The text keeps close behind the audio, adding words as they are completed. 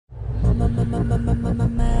Max.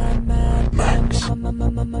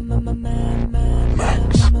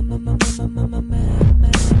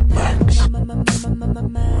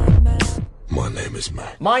 My name is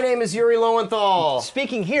Max. My name is Yuri Lowenthal.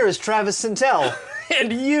 Speaking here is Travis Sintel.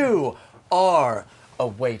 And you are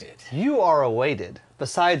awaited. You Are Awaited,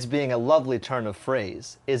 besides being a lovely turn of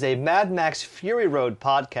phrase, is a Mad Max Fury Road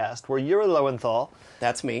podcast where Yuri Lowenthal,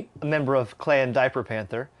 That's me. a member of Clan Diaper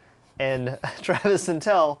Panther, and Travis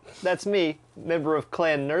Sintel, that's me, member of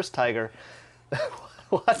Clan Nurse Tiger,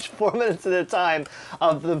 watch 4 minutes at a time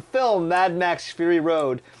of the film Mad Max Fury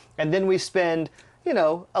Road, and then we spend,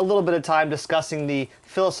 a little bit of time discussing the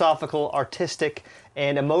philosophical, artistic,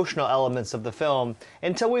 and emotional elements of the film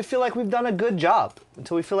until we feel like we've done a good job.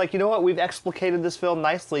 Until we feel like, we've explicated this film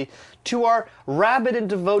nicely to our rabid and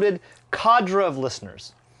devoted cadre of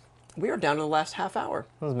listeners. We are down to the last half hour.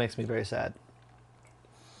 This makes me very sad.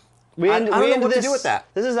 I don't know what to do with that.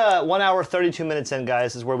 This is 1 hour, 32 minutes in,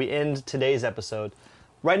 guys. This is where we end today's episode.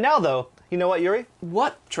 Right now, though, you know what, Yuri?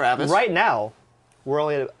 What, Travis? Right now, we're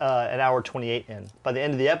only at an hour 28 in. By the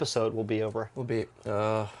end of the episode, we'll be over. We'll be...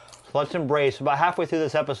 So let's embrace. About halfway through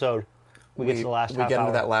this episode, we get to the last half hour. We get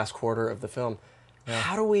into that last quarter of the film. Yeah.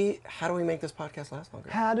 How do we make this podcast last longer?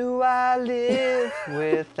 How do I live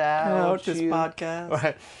without this you? podcast?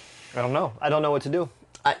 Right. I don't know. I don't know what to do.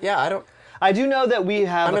 I don't... I do know that we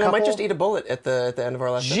have. I might just eat a bullet at the end of our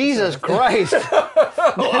last Jesus episode. Christ!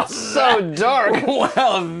 That's so dark.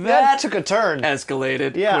 Well, That took a turn.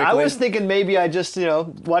 escalated. Yeah, I quickly. was thinking maybe I just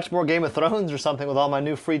watch more Game of Thrones or something with all my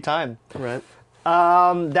new free time. Right.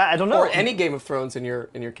 That I don't know. Or any Game of Thrones in your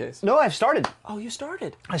case. No, I've started. Oh, you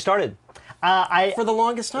started. I started. For the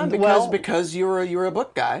longest time because you're a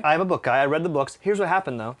book guy. I'm a book guy. I read the books. Here's what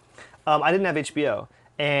happened though. I didn't have HBO.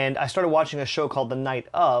 And I started watching a show called The Night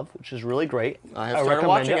Of, which is really great. I have started recommend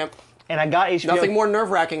watching it. And I got HBO. Nothing more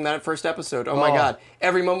nerve-wracking than that first episode. Oh my God.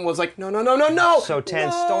 Every moment was like, no. So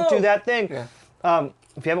tense. No. Don't do that thing. Yeah.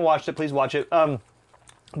 If you haven't watched it, please watch it.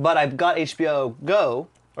 But I've got HBO Go,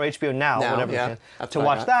 or HBO Now, whatever yeah. it is, That's to what I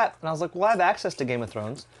watch got. that. And I was like, well, I have access to Game of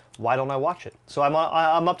Thrones. Why don't I watch it? So I'm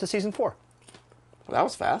up to season 4. Well, that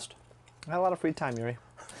was fast. I had a lot of free time, Yuri.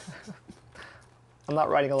 I'm not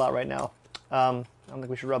writing a lot right now. I don't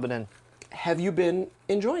think we should rub it in. Have you been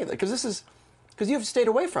enjoying it? Because you've stayed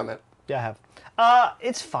away from it. Yeah, I have.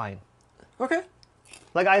 It's fine. Okay.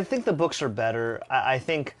 Like, I think the books are better. I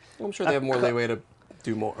think... I'm sure they have more leeway to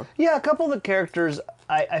do more. Yeah, a couple of the characters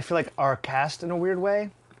I feel like are cast in a weird way.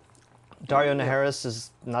 Dario Naharis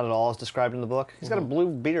is not at all as described in the book. He's got a blue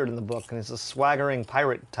beard in the book, and he's a swaggering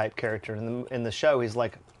pirate-type character. In the show, he's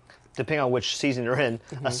like, depending on which season you're in,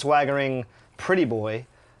 a swaggering pretty boy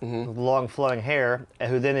with long flowing hair,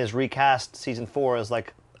 who then is recast season 4 as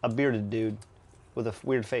like a bearded dude with a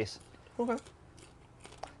weird face. Okay.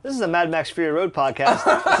 This is a Mad Max Fury Road podcast.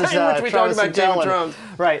 This is, In which we talk Travis about Game of Sintel Thrones.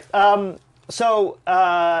 Right. So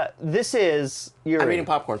this is your. I'm eating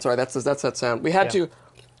popcorn. Sorry, that's that sound. We had to.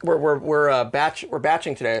 We're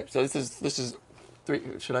batching today. So this is 3.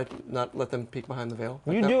 Should I not let them peek behind the veil?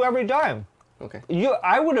 You do every time. Okay.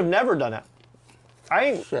 I would have never done it.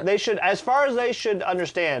 Shit. They should, as far as they should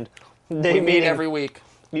understand. They We meet meaning every week.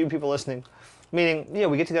 You people listening, meaning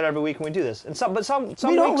we get together every week and we do this. And some We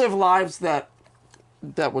don't weeks, live lives that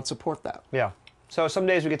would support that. Yeah. So some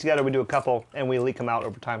days we get together, we do a couple, and we leak them out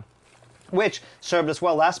over time, which served us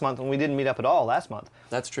well last month when we didn't meet up at all last month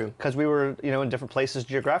That's true. because we were in different places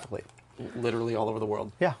geographically. Literally all over the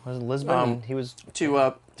world. Yeah, I was in Lisbon. And he was.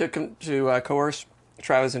 To coerce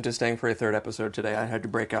Travis into staying for a 3rd episode today, I had to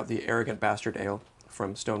break out the Arrogant Bastard Ale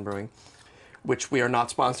from Stone Brewing, which we are not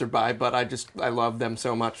sponsored by, but I love them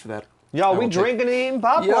so much that. Yo, we drinking and eating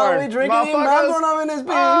popcorn. Yo, we drinking and eating popcorn. I'm in this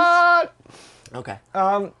beef. Okay.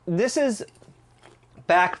 This is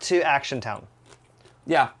back to Action Town.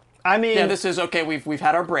 Yeah. I mean, Yeah, this is okay. We've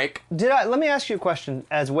had our break. let me ask you a question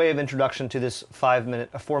as a way of introduction to this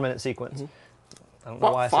 4-minute sequence. I don't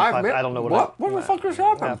know why I said 5 minutes? I don't know What the fuck just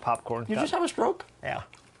happened? Popcorn. You just have a stroke? Yeah.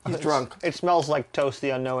 He's drunk. It smells like Toast the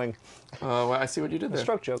Unknowing. Well, I see what you did there.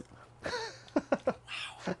 Stroke joke.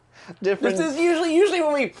 Different. This is usually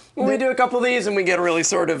when we do a couple of these and we get really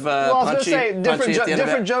sort of well, I was punchy. going to say punchy at the end of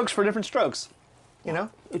different it. jokes for different strokes.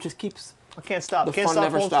 It just keeps. I can't stop. The Can't fun stop,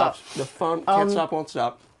 never won't stops. stop. The fun can't stop, won't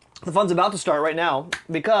stop. The fun's about to start right now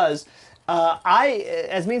because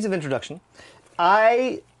as means of introduction,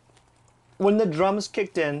 when the drums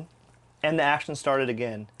kicked in and the action started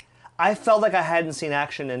again, I felt like I hadn't seen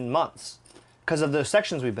action in months because of the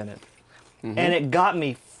sections we've been in. And it got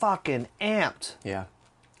me fucking amped. Yeah.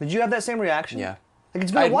 Did you have that same reaction? Yeah. Like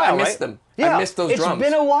it's been a while, I missed right? them. Yeah, I missed those drums. It's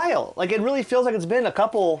been a while. Like it really feels like it's been a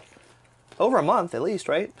couple over a month at least,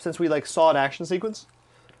 right? Since we saw an action sequence.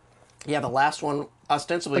 Yeah, the last one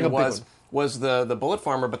ostensibly Like a big was one. was the bullet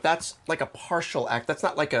farmer, but that's like a partial act. That's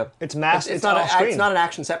not like a. It's mass. It's not off screen. It's not an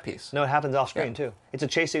action set piece. No, it happens off screen too. It's a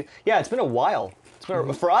chase. Yeah, it's been a while. It's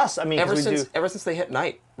been, for us, I mean, Ever 'cause we since do, ever since they hit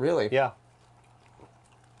night, really. yeah.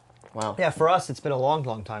 Wow. Yeah, for us, it's been a long,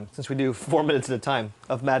 long time since we do 4 minutes at a time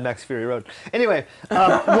of Mad Max Fury Road. Anyway,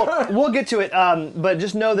 we'll get to it, but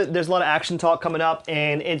just know that there's a lot of action talk coming up,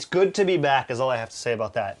 and it's good to be back, is all I have to say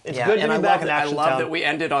about that. It's good to be back in Action I love Town. that we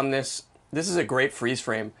ended on this. This is a great freeze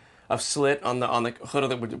frame of Slit on the hood of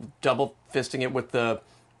the double fisting it with the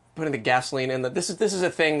putting the gasoline in. This is a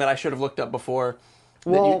thing that I should have looked up before.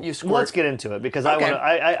 Well, you squirt. let's get into it because Okay.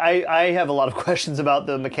 I have a lot of questions about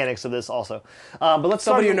the mechanics of this also. But let's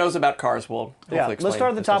Somebody who start. knows about cars will hopefully explain. Let's start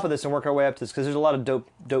at the top of this and work our way up to this because there's a lot of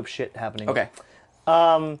dope shit happening. Okay.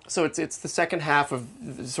 So it's the second half of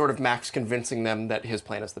sort of Max convincing them that his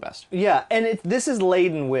plan is the best. Yeah, and this is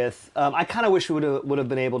laden with. I kind of wish we would have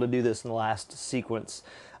been able to do this in the last sequence.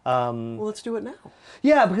 Well, let's do it now.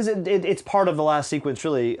 Yeah, because it's part of the last sequence,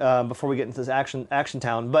 really, before we get into this action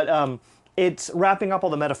town. But it's wrapping up all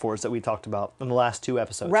the metaphors that we talked about in the last 2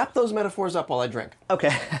 episodes. Wrap those metaphors up while I drink.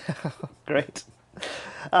 Okay, great.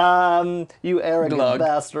 You arrogant Glug.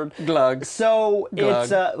 bastard. Glug. So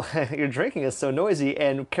Glug. it's your drinking is so noisy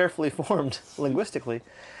and carefully formed linguistically.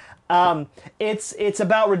 It's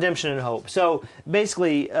about redemption and hope. So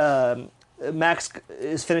basically, Max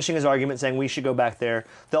is finishing his argument saying we should go back there.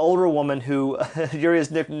 The older woman who Yuri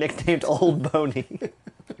is nicknamed Old Boney.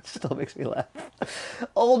 Still makes me laugh.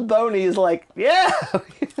 Old Boney is like, yeah,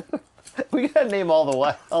 we gotta name all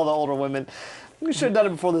the older women. We should have done it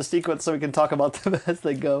before the sequence so we can talk about them as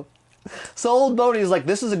they go. So Old Boney is like,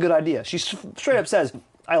 this is a good idea. She straight up says,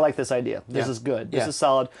 I like this idea. This Yeah. is good. This Yeah. is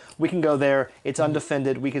solid. We can go there. It's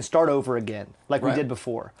undefended. We can start over again like we Right. did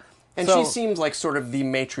before. And So- she seems like sort of the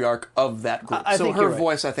matriarch of that group. I so think her you're right.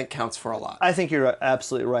 voice, I think, counts for a lot. I think you're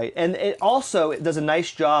absolutely right. And it does a nice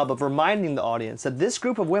job of reminding the audience that this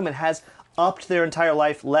group of women has upped their entire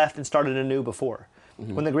life, left, and started anew before.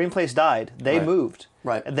 When the Green Place died, they Right. moved.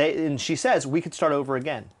 Right. And she says, we could start over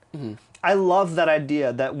again. I love that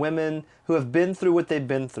idea that women who have been through what they've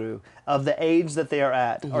been through, of the age that they are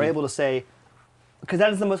at, are able to say, because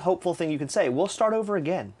that is the most hopeful thing you can say, we'll start over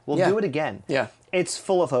again. We'll Yeah. do it again. Yeah. It's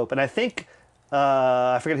full of hope. And I think,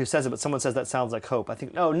 I forget who says it, but someone says that sounds like hope. I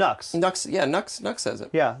think, no, Nux. Nux says it.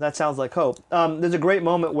 Yeah, that sounds like hope. There's a great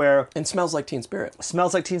moment where And smells like Teen Spirit.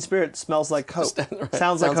 smells like Teen Spirit, smells like hope. Right.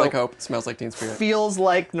 Sounds like hope. Smells like Teen Spirit. Feels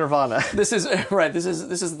like Nirvana. This is right. This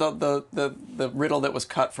is the riddle that was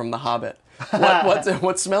cut from The Hobbit.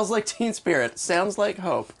 What smells like Teen Spirit sounds like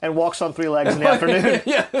hope. And walks on 3 legs in the afternoon.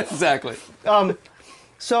 Yeah, exactly.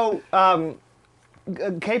 So,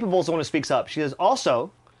 Capable's the one who speaks up. She says,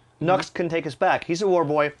 also, Nux can take us back. He's a war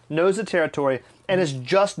boy, knows the territory, and is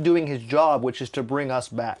just doing his job, which is to bring us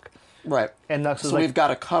back. Right. And Nux is So like, we've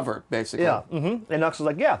got a cover, basically. yeah. And Nux is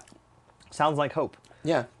like, yeah, sounds like hope.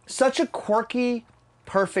 Yeah. Such a quirky,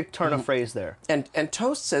 perfect turn of phrase there. And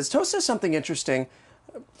Toast says something interesting,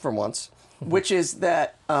 for once, which is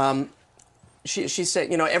that she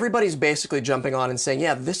said, everybody's basically jumping on and saying,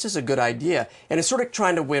 yeah, this is a good idea, and it's sort of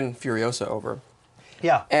trying to win Furiosa over.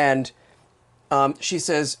 Yeah. And she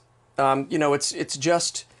says, it's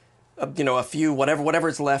just, a few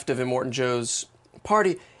whatever's left of Immortan Joe's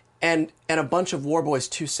party, and a bunch of war boys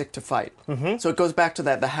too sick to fight. Mm-hmm. So it goes back to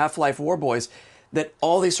the Half-Life war boys, that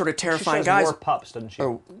all these sort of She terrifying says guys. war pups, doesn't she?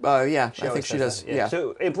 Oh, yeah, I always think she says does. that, Yeah.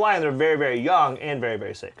 So implying they're very, very young and very,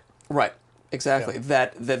 very sick. Right. Exactly. Yeah.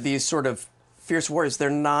 That these sort of fierce warriors, they're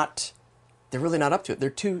really not up to it. They're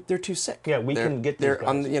too sick. Yeah, we They're- can get these They're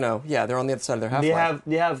on guys. they're on the other side of their half Do life.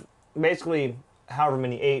 you have basically however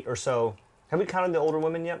many 8 or so? Have we counted the older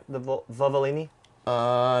women yet? The Vovolini?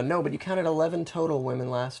 No, but you counted 11 total women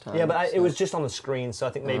last time. Yeah, but it so- was just on the screen, so I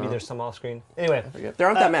think maybe there's some off screen. Anyway, There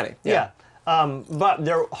aren't that many. yeah. But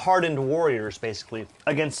they're hardened warriors basically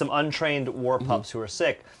against some untrained war pups who are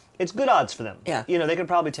sick. It's good odds for them. Yeah. They could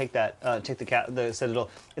probably take that, take the Citadel.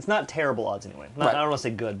 It's not terrible odds anyway. Right. I don't want to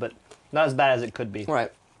say good, but not as bad as it could be.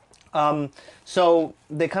 Right. So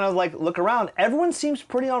they kind of look around. Everyone seems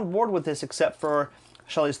pretty on board with this except for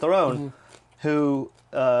Charlize Theron, who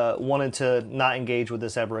wanted to not engage with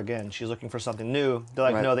this ever again. She's looking for something new. They're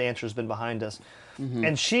like, Right. no, the answer's been behind us.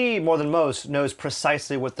 And she, more than most, knows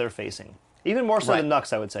precisely what they're facing. Even more so Right. than Nux,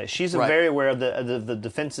 I would say. She's Right. very aware of the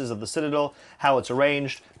defenses of the Citadel, how it's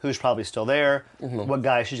arranged, who's probably still there, what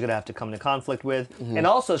guys she's going to have to come into conflict with. And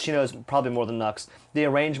also she knows, probably more than Nux, the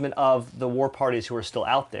arrangement of the war parties who are still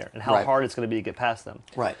out there and how Right. hard it's going to be to get past them.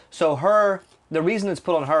 Right. So the reason it's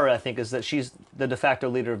put on her, I think, is that she's the de facto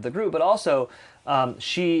leader of the group, but also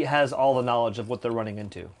she has all the knowledge of what they're running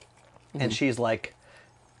into. And she's like,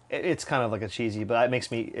 it's kind of like a cheesy, but it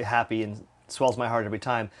makes me happy and swells my heart every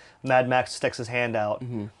time. Mad Max sticks his hand out,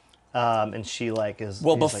 and she like is...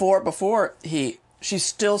 Well, he's before she's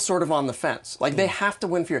still sort of on the fence. Like, they have to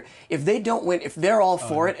win Fury. If they don't win, if they're all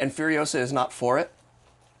for it and Furiosa is not for it,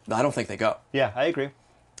 I don't think they go. Yeah, I agree.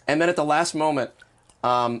 And then at the last moment,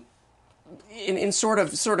 in sort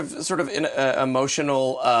of in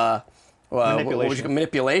emotional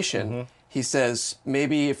manipulation, he says,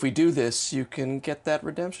 maybe if we do this, you can get that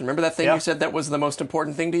redemption. Remember that thing you said that was the most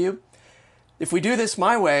important thing to you? If we do this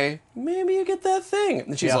my way, maybe you get that thing.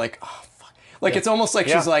 And she's like, oh, fuck. Like, it's almost like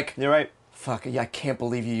she's like, you're right. Fuck, I can't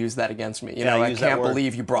believe you used that against me. I can't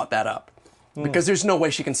believe you brought that up. Because there's no way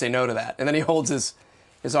she can say no to that. And then he holds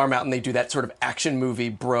his arm out and they do that sort of action movie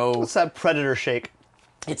bro. What's that Predator shake?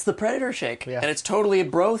 It's the Predator shake. Yeah. And it's totally a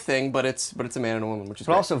bro thing, but it's a man and a woman, which is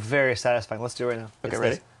But great. also very satisfying. Let's do it right now. Okay, It's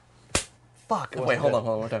ready? this. Fuck. Wait, hold on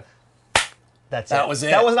one more time. That's That it. was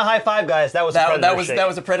it. That wasn't a high five, guys. That was a Predator shake. That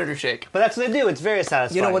was a Predator shake. But that's what they do. It's very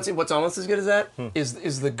satisfying. You know what's almost as good as that?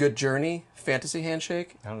 Is the Good Journey fantasy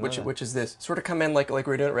handshake, don't know which that. which is this. Sort of come in like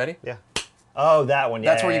we're doing it ready? Yeah. Oh, that one.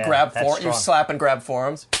 Yeah. That's where you grab you slap and grab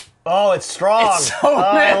forearms. Oh, it's strong. It's so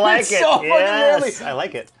I man, like it's it. so fucking Yes, manly. I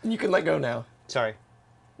like it. You can let go now. Sorry.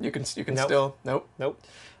 You can Nope. still nope.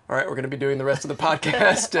 All right, we're going to be doing the rest of the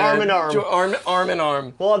podcast. Arm in arm. Arm in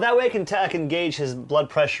arm. Well, that way I can gauge his blood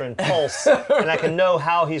pressure and pulse, and I can know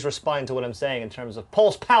how he's responding to what I'm saying in terms of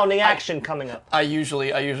pulse pounding action coming up. I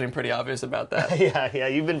usually am pretty obvious about that. Yeah.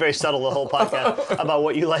 You've been very subtle the whole podcast about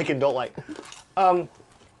what you like and don't like.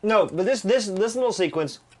 No, but this little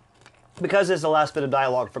sequence, because it's the last bit of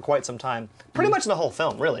dialogue for quite some time, pretty much the whole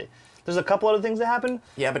film, really. There's a couple other things that happen.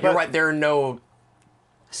 Yeah, but you're right. There are no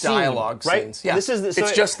dialogue right? scenes. Yeah, This is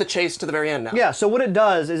it's just the chase to the very end now. Yeah, so what it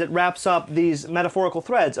does is it wraps up these metaphorical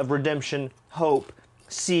threads of redemption, hope,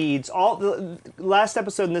 seeds. All the last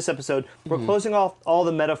episode and this episode, we're closing off all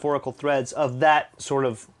the metaphorical threads of that sort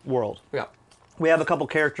of world. Yeah. We have a couple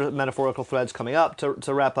character metaphorical threads coming up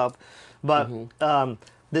to wrap up, but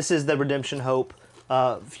this is the redemption, hope,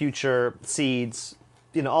 future, seeds.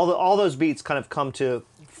 You know, all those beats kind of come to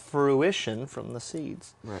fruition from the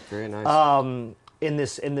seeds. Right. Very nice. In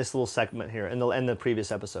this little segment here in the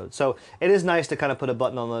previous episode. So it is nice to kind of put a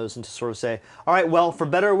button on those and to sort of say, all right, well, for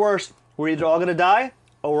better or worse, we're either all going to die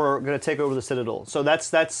or we're going to take over the Citadel. So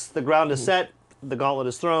that's the ground is set, the gauntlet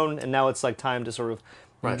is thrown, and now it's like time to sort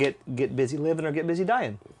of get busy living or get busy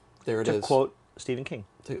dying. There it is. To quote Stephen King.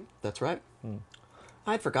 That's right.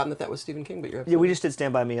 I had forgotten that was Stephen King, but you're Yeah, absolutely we just did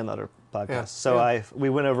Stand By Me on the other podcast. Yeah, So yeah.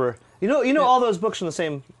 we went over all those books in the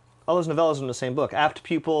same. All those novellas in the same book. Apt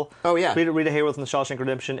Pupil. Oh, yeah. Rita Hayworth in The Shawshank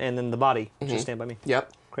Redemption, and then The Body, which is Stand By Me.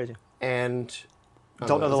 Yep. Crazy. And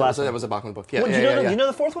Don't know the last one. That was a Bachman book. Yeah. Well, yeah, do you know yeah, do you know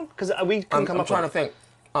the fourth one? Because we couldn't come I'm up trying with to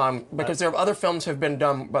think. Because there are other films have been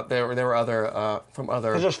done, but there were other from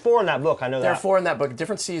other. Because there's 4 in that book. I know that. There are 4 in that book.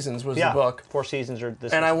 Different seasons was the book. 4 seasons or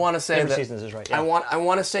this. And I want to say different that seasons is right. Yeah. I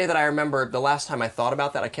want to say that I remember the last time I thought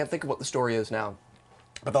about that. I can't think of what the story is now,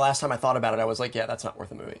 but the last time I thought about it, I was like, yeah, that's not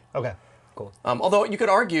worth a movie. Okay. Cool. Although you could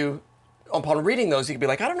argue, upon reading those, you could be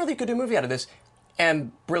like, I don't know that you could do a movie out of this,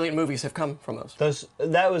 and brilliant movies have come from those.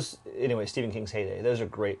 That was anyway Stephen King's heyday. Those are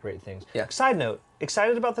great things. Yeah. Side note: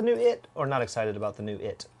 excited about the new It or not excited about the new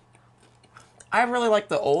It? I really like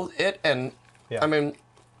the old It, and Yeah. I mean,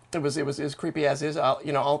 it was as creepy as is.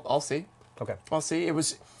 I'll see. Okay. I'll see. It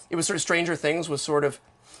was sort of Stranger Things was sort of,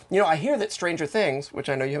 I hear that Stranger Things, which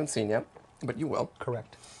I know you haven't seen yet, but you will.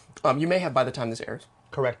 Correct. You may have by the time this airs.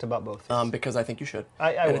 Correct about both. Because I think you should.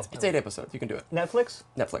 I and will. It's 8 episodes. You can do it. Netflix.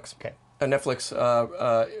 Netflix. Okay. A Netflix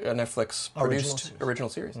produced original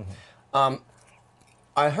series.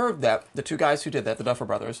 I heard that the 2 guys who did that, the Duffer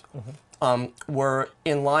Brothers, were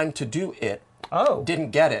in line to do it. Oh.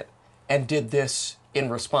 Didn't get it, and did this in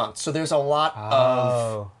response. So there's a lot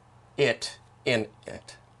of it in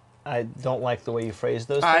it. I don't like the way you phrase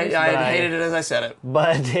those I things. hated it as I said it.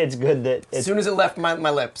 But it's good that it's. As soon as it left my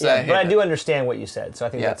lips, yeah, I hated but I it. do understand what you said, so I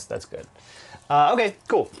think Yeah. that's good. Okay,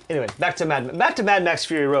 cool. Anyway, back to Mad Max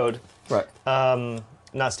Fury Road. Right.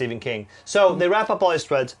 Not Stephen King. So they wrap up all these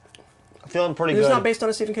threads. Feeling pretty It's good. not based on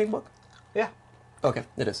a Stephen King book? Yeah. Okay,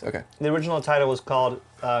 it is. Okay. The original title was called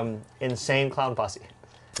Insane Clown Posse.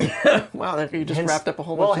 Wow, you just wrapped up a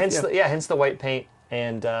whole well, bunch of... hence the white paint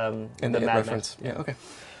and the And Mad reference. Max. Yeah, okay.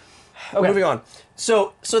 Moving on.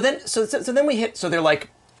 So then we hit. So they're like,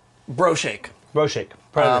 bro shake, Bro shake,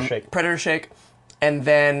 predator shake. predator shake, and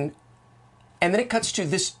then it cuts to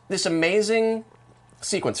this amazing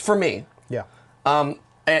sequence for me. Yeah. And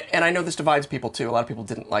I know this divides people too. A lot of people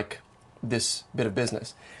didn't like this bit of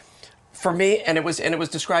business. For me, and it was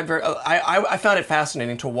described very. I found it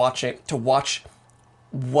fascinating to watch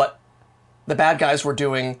what the bad guys were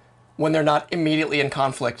doing when they're not immediately in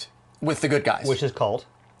conflict with the good guys, Which is called?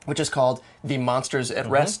 the monsters at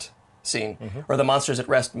rest scene, or the monsters at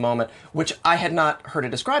rest moment, which I had not heard it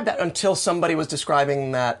described that until somebody was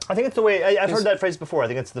describing that. I think it's the way... I've heard that phrase before. I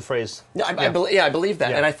think it's the phrase. I believe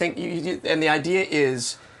that, and I think and the idea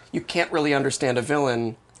is you can't really understand a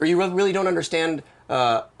villain, or you really don't understand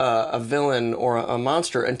a villain or a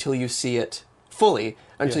monster until you see it fully,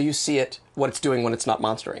 until you see it what it's doing when it's not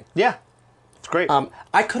monstering. Yeah. It's great.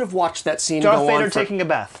 I could have watched that scene Darth go Vader on for... taking a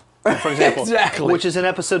bath, for example. Exactly. Which is in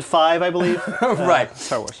episode 5, I believe. Right.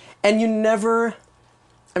 Star Wars. And you never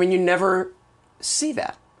see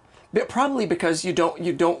that. But probably because you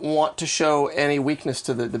don't want to show any weakness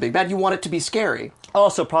to the big bad. You want it to be scary.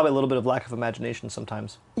 Also, probably a little bit of lack of imagination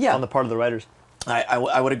sometimes. Yeah. On the part of the writers. I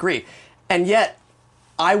would agree. And yet,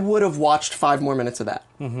 I would have watched 5 more minutes of that.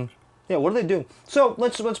 Mm-hmm. Yeah, what are they doing? So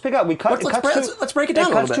let's pick up. Let's break it down a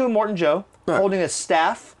little bit. It cuts to Morton Joe holding a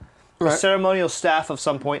staff, a ceremonial staff of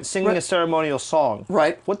some point, singing a ceremonial song.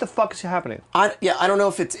 Right. What the fuck is happening? I don't know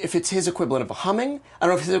if it's his equivalent of a humming. I don't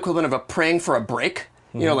know if it's his equivalent of a praying for a break.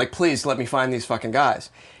 You know, like, please let me find these fucking guys.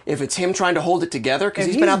 If it's him trying to hold it together, because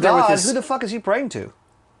he's been out there with his... Who the fuck is he praying to?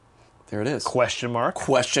 There it is. Question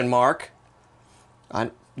mark.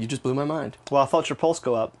 You just blew my mind. Well, I felt your pulse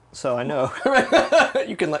go up, so I know.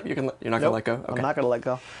 You're not gonna let go? Okay. I'm not gonna let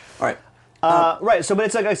go. All right. Right, so but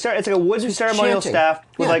it's like a wooden ceremonial chanting. staff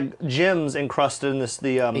with Yeah. like gems encrusted in this.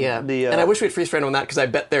 And I wish we'd freeze frame on that because I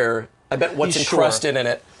bet what's encrusted in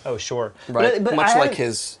it. Oh sure, Right, but much like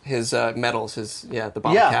his medals, the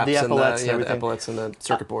bottle caps, the epaulets, and and the everything. epaulets and the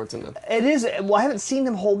circuit boards and the. It is. Well, I haven't seen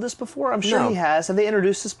him hold this before. I'm sure No. he has. Have they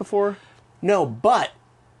introduced this before? No, but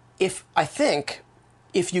if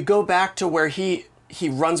you go back to where he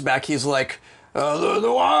runs back, he's like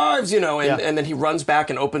the wives, and then he runs back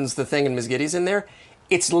and opens the thing, and Ms. Giddy's in there.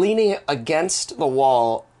 It's leaning against the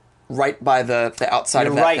wall, right by the outside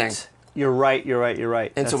of that thing. You're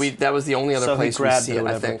right. And so that was the only other place we see it,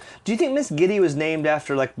 I think. Do you think Miss Giddy was named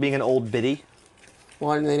after like being an old biddy?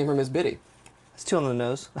 Why didn't they name her Miss Biddy? It's too on the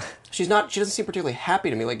nose. She doesn't seem particularly happy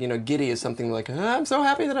to me. Like, Giddy is something like, I'm so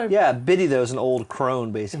happy that I... Yeah, biddy though is an old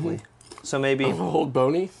crone basically. So maybe Old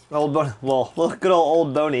Boney? well, good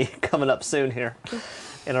old Boney coming up soon here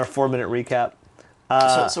in our 4-minute recap.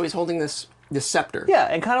 So he's holding this scepter. Yeah,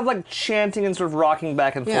 and kind of like chanting and sort of rocking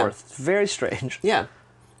back and forth. It's very strange. Yeah.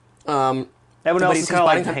 Everyone else is kind of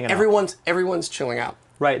like hanging out. Everyone's chilling out.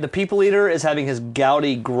 Right. The people eater is having his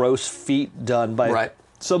gouty, gross feet done by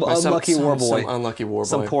some unlucky war boy. Some unlucky war boy.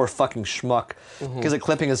 Some poor fucking schmuck. Because of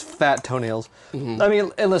clipping his fat toenails. I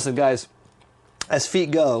mean, and listen, guys, as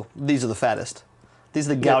feet go, these are the fattest. These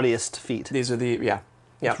are the goutiest feet. These are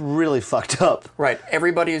It's really fucked up. Right.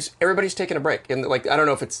 Everybody's taking a break, and like I don't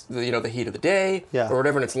know if it's the heat of the day or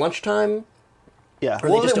whatever, and it's lunchtime. Yeah.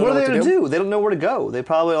 Or what are they going to do? They don't know where to go. They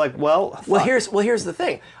probably like, fuck. Well, here's the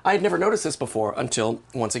thing. I had never noticed this before until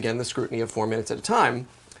once again the scrutiny of 4 minutes at a time.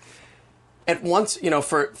 At once,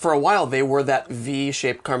 for a while they were that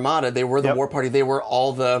V-shaped Karmada. They were the war party. They were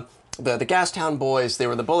all the Gastown boys. They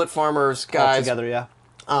were the Bullet Farmers guys. All together,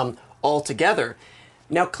 yeah. All together.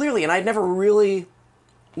 Now, clearly, and I'd never really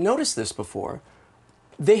noticed this before,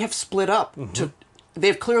 they have split up.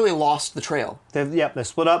 They've clearly lost the trail. They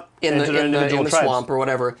split up in the tribes. swamp or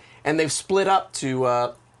whatever, and they've split up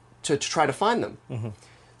to try to find them.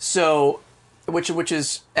 So, which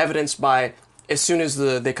is evidenced by as soon as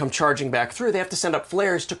they come charging back through, they have to send up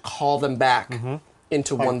flares to call them back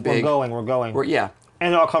into one big. We're going.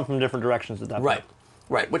 And they all come from different directions at that point.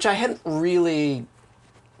 Right. Which I hadn't really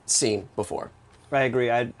seen before. I agree.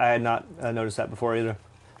 I had not noticed that before either.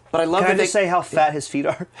 But I love. Can I just say how fat his feet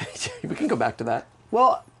are? We can go back to that.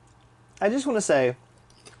 Well, I just want to say,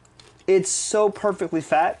 it's so perfectly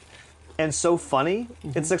fat and so funny.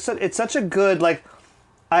 It's like it's such a good like.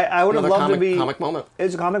 I would have loved to be comic moment.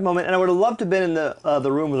 It's a comic moment, and I would have loved to have been in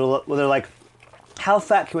the room where they're like, "How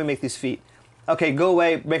fat can we make these feet? Okay, go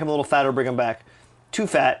away, make them a little fatter, bring them back. Too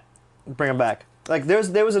fat, bring them back." Like there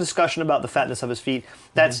was a discussion about the fatness of his feet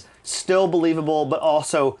that's still believable, but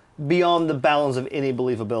also beyond the bounds of any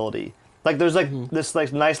believability. Like there's like this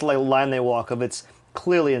like nice like line they walk of it's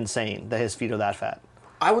clearly insane that his feet are that fat.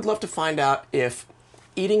 I would love to find out if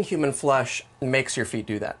eating human flesh makes your feet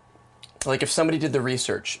do that. Like if somebody did the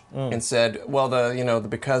research and said, well,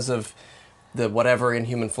 because of the whatever in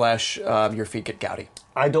human flesh, your feet get gouty.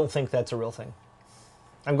 I don't think that's a real thing.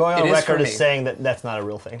 I'm going on record as saying that that's not a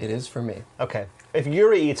real thing. It is for me. Okay. If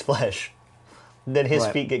Yuri eats flesh, then his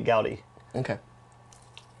feet get gouty. Okay.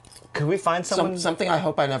 Could we find someone? Something I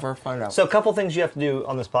hope I never find out. So a couple things you have to do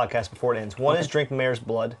on this podcast before it ends. One is drink mare's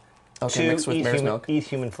blood. Okay, Two, mixed with eat mare's human, milk. eat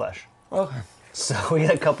human flesh. Okay. So we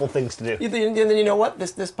got a couple things to do. And then you know what?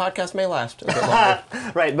 This podcast may last a bit longer.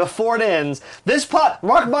 Right, before it ends,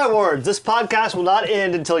 mark my words, this podcast will not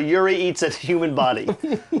end until Yuri eats a human body.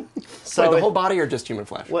 So Wait, the whole body or just human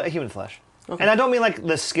flesh? well, human flesh. Okay. And I don't mean like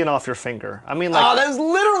the skin off your finger. I mean Oh, like that's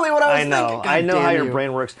literally what I was I know. thinking. I know God how damn your you.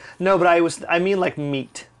 brain works. No, but I mean like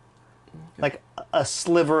meat. Like a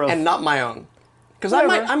sliver of And not my own. Because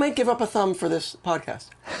I might give up a thumb for this podcast.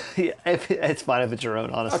 Yeah, it's fine if it's your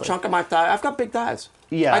own, honestly. A chunk of my thigh. I've got big thighs.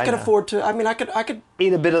 Yeah, I I could know. afford to. I mean, I could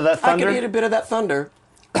Eat a bit of that thunder. I could eat a bit of that thunder,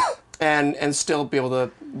 and still be able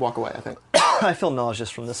to walk away. I think. I feel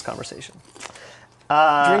nauseous from this conversation.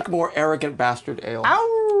 Drink more arrogant bastard ale.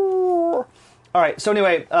 Ow! All right. So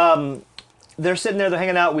anyway, they're sitting there. They're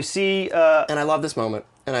hanging out. We see. And I love this moment.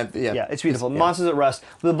 And Yeah, it's beautiful. Monsters at Rust.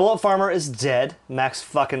 The Bullet Farmer is dead. Max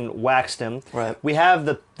fucking waxed him. Right. We have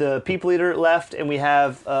the People Eater left, and we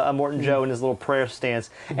have a Morton Joe in his little prayer stance.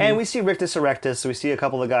 And we see Rictus Erectus, so we see a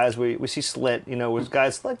couple of guys. We see Slit, with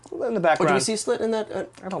guys like in the Oh, background. do we see Slit in that?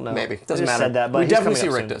 I don't know. Maybe. I Doesn't just matter. said that, but we he's definitely see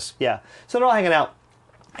coming up soon. Rictus. Yeah. So they're all hanging out.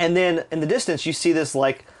 And then in the distance, you see this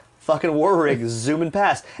like fucking war rig zooming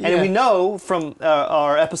past. And Yeah. we know from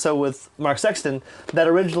our episode with Mark Sexton that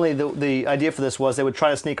originally the idea for this was they would try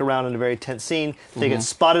to sneak around in a very tense scene. They get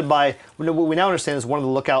spotted by, what we now understand is one of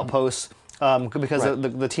the lookout posts because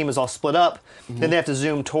Right. the team is all split up. Then they have to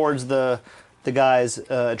zoom towards the guys,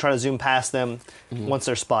 try to zoom past them once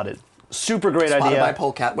they're spotted. Super great Spotted idea. by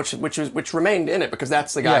Polecat, which remained in it because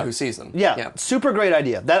that's the guy who sees them. Yeah, super great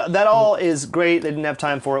idea. That all is great. They didn't have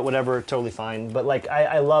time for it, whatever, totally fine. But like,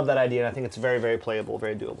 I love that idea, and I think it's very, very playable,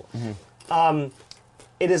 very doable.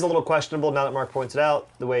 It is a little questionable now that Mark points it out,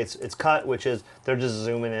 the way it's cut, which is they're just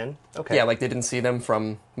zooming in. Okay. Yeah, like they didn't see them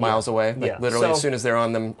from miles away. Like Yeah. literally, So- as soon as they're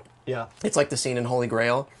on them, Yeah. it's like the scene in Holy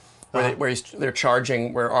Grail where they're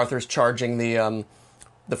charging, where Arthur's charging the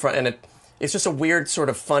front, and it's just a weird sort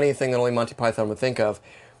of funny thing that only Monty Python would think of,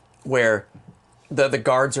 where the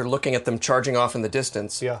guards are looking at them charging off in the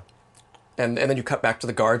distance. Yeah. And then you cut back to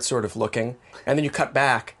the guards sort of looking, and then you cut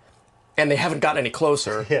back, and they haven't gotten any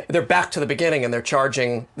closer. Yeah. They're back to the beginning, and they're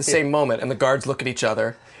charging the same moment, and the guards look at each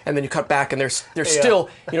other, and then you cut back, and they're still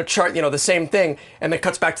the same thing, and then it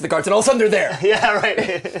cuts back to the guards, and all of a sudden they're there. Yeah, right.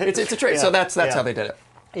 It's a trick. So that's how they did it.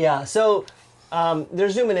 Yeah, so they're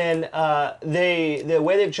zooming in. The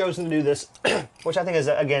way they've chosen to do this, which I think is,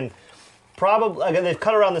 again, they've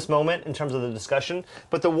cut around this moment in terms of the discussion,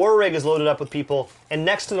 but the war rig is loaded up with people, and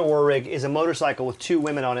next to the war rig is a motorcycle with two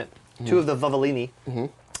women on it, two of the Vavalini,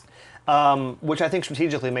 which I think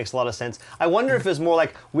strategically makes a lot of sense. I wonder if it's more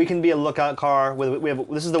like we can be a lookout car,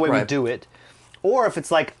 this is the way we Right. do it, or if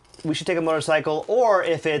it's like we should take a motorcycle, or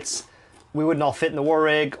if it's we wouldn't all fit in the war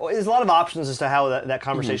rig. There's a lot of options as to how that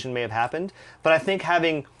conversation may have happened, but I think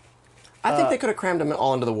having I think they could have crammed them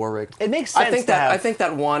all into the war rig. It makes sense to have I think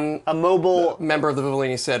that one a mobile member of the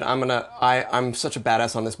Vivellini said, I'm such a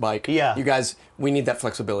badass on this bike. Yeah. You guys, we need that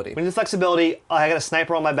flexibility. We need the flexibility. I got a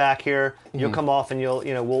sniper on my back here. You'll come off, and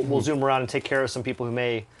we'll zoom around and take care of some people who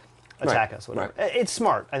may attack Right, us. Whatever. right. It's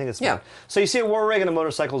smart. I think it's smart. Yeah. So you see a war rig and a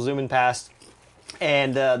motorcycle zooming past,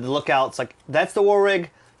 and the lookout's like, "That's the war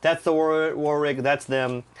rig. That's the war rig. That's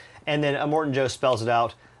them." And then Morton Joe spells it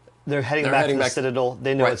out. They're heading back to the Citadel.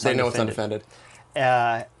 They know it's undefended.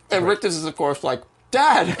 And Rictus is, of course, like,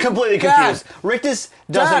 Dad! Completely Dad! confused. Rictus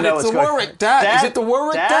doesn't Dad, know it's what's the going on. Warwick. Dad, is it the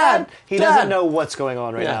Warwick? Dad! He Dad! doesn't know what's going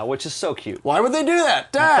on right Yeah. now, which is so cute. Why would they do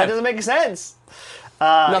that? That Dad! doesn't make sense.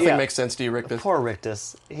 Nothing yeah. makes sense to you, Rictus. Poor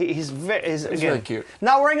Rictus. He's again, really cute.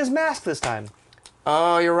 Not wearing his mask this time.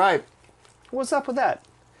 Oh, you're right. What's up with that?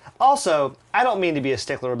 Also, I don't mean to be a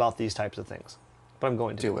stickler about these types of things, but I'm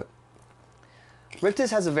going to. Do it.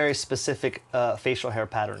 Rictus has a very specific facial hair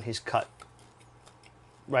pattern. He's cut.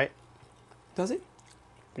 Right? Does he?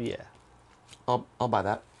 Yeah. I'll buy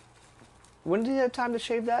that. When did he have time to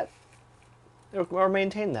shave that? Or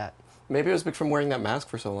maintain that? Maybe it was from wearing that mask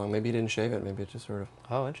for so long. Maybe he didn't shave it. Maybe it just sort of...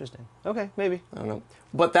 Oh, interesting. Okay, maybe. I don't know.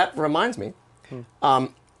 But that reminds me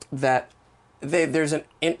that there's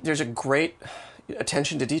a great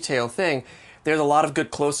attention to detail thing. There's a lot of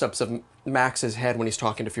good close-ups of Max's head when he's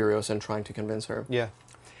talking to Furiosa and trying to convince her. Yeah.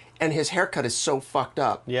 And his haircut is so fucked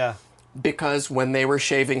up. Yeah. Because when they were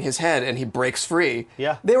shaving his head and he breaks free,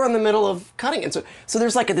 Yeah. they were in the middle of cutting it. So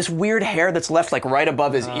there's like this weird hair that's left like right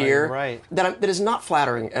above his ear, you're right. that is not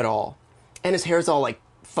flattering at all. And his hair's all like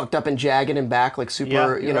fucked up and jagged in back, like super,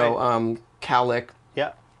 Yeah, you're right. cowlick.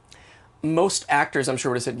 Yeah. Most actors, I'm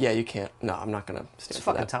sure, would have said, "Yeah, you can't. No, I'm not gonna stand It's for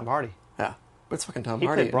fucking that." Tom Hardy. Yeah, But it's fucking Tom He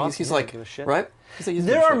Hardy. played Bronson, He's yeah, like, give a shit. right? He's like,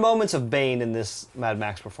 There are moments of Bane in this Mad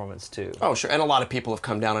Max performance too. Oh, sure. And a lot of people have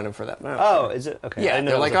come down on him for that. Oh, is it? Okay. I Yeah, didn't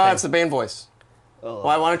know they're that was like, a oh, thing. it's the Bane voice.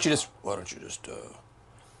 Why don't you just,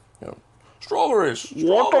 strawberries.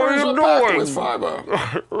 Strawberries are packed with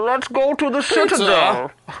fiber. Let's go to the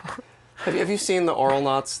Citadel. Have you seen the Oral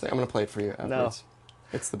Knots thing? I'm going to play it for you afterwards.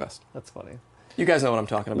 It's the best. That's funny. You guys know what I'm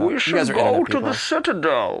talking about. You guys are internet people.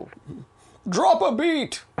 Citadel. Drop a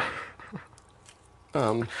beat.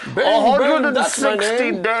 Bang, bang, that's my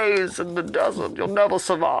name. days in the desert. You'll never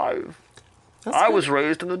survive. That's good. was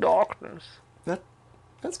raised in the darkness.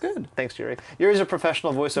 That's good. Thanks, Yuri. Yuri's a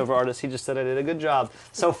professional voiceover artist. He just said I did a good job.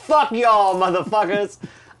 So fuck y'all, motherfuckers.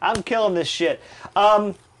 I'm killing this shit.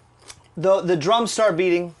 The drums start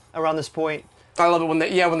beating around this point. I love it when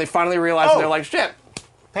they finally realize Oh. they're like, shit.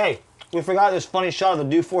 Hey, we forgot this funny shot of the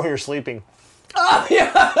Dew 4 here sleeping. Oh,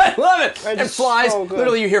 yeah, I love it. It's And flies, so good.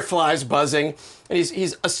 literally you hear flies buzzing, and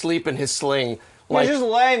he's asleep in his sling. Like, He's just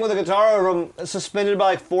laying with a guitar over him, suspended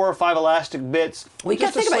by like 4 or 5 elastic bits. we got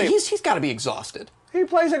just to think about it. asleep. He's got to be exhausted. He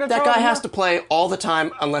plays a guitar. That guy has to play all the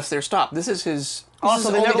time unless they're stopped. This is his. Also,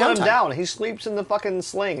 they never let him downtime. down. He sleeps in the fucking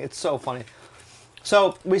sling. It's so funny.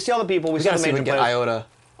 So we see all the people. We We see got to the see if we major can get players. Iota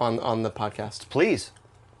on the podcast. Please,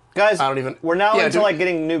 guys. I don't even- We're now Yeah, into dude. like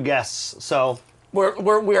getting new guests. So We are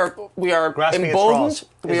Grasping at emboldened. straws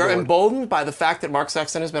We is are the word. emboldened by the fact that Mark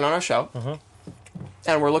Sexton has been on our show,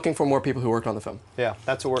 and we're looking for more people who worked on the film. yeah,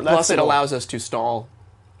 that's what we're. Plus, That's it the goal. allows us to stall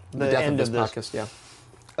the death end of this of this. podcast. Yeah.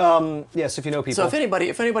 Yes, if you know people. So if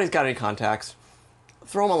anybody's got any contacts,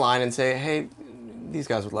 throw them a line and say, hey, these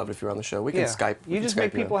guys would love it if you're on the show. We can Skype. You just Skype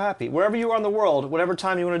make people in. happy. Wherever you are in the world, whatever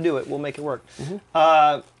time you want to do it, we'll make it work.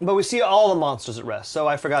 Mm-hmm. But we see all the monsters at rest. So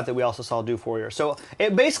I forgot that we also saw Do Fourier. So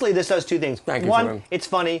basically this does 2 things. Thank you, 1, Jordan. it's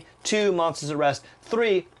funny. 2, monsters at rest.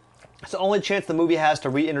 3, it's the only chance the movie has to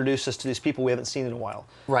reintroduce us to these people we haven't seen in a while.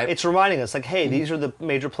 Right. It's reminding us, like, hey, these are the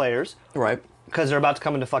major players. Right. Because they're about to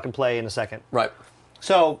come into fucking play in a second. Right.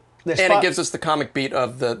 So... And it gives us the comic beat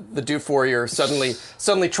of the Do Fourier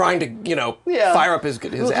suddenly trying to Yeah. fire up his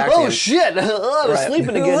acting. Oh shit! I was Right.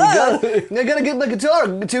 sleeping again. I gotta get my guitar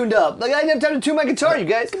tuned up. Like I didn't have time to tune my guitar, you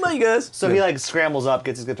guys. Come on, you guys. So he like scrambles up,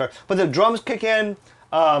 gets his guitar. But the drums kick in.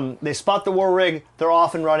 They spot the war rig. They're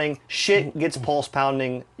off and running. Shit gets pulse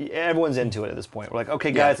pounding. Everyone's into it at this point. We're like,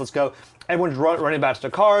 okay, guys, let's go. Everyone's running back to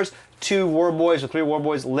their cars. 2 war boys or 3 war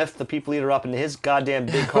boys lift the people eater up into his goddamn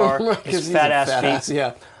big car. His fat ass feet.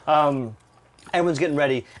 Yeah. Everyone's getting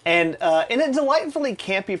ready, and in a delightfully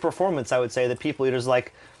campy performance, I would say, the people eater's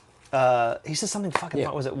like, he says something fucking. Yeah.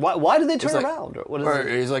 What was it? Why did they turn like- around? Or what is Or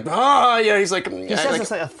it? he's like, he's like, He says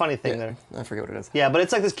this, like, a funny thing there. I forget what it is. Yeah, but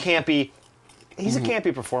it's like this campy. He's Mm-hmm. a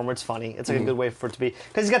campy performer. It's funny. It's like a good way for it to be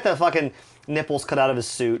because he's got the fucking nipples cut out of his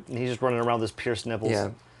suit, and he's just running around with his pierced nipples. Yeah.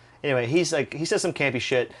 Anyway, he says some campy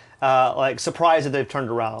shit, like surprised that they've turned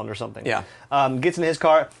around or something. Yeah. Gets in his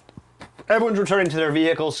car. Everyone's returning to their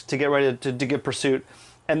vehicles to get ready to give pursuit,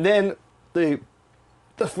 and then the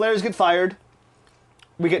flares get fired.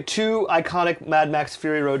 We get 2 iconic Mad Max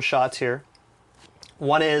Fury Road shots here.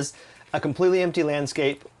 One is a completely empty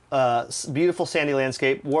landscape, beautiful sandy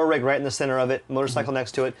landscape, war rig right in the center of it, motorcycle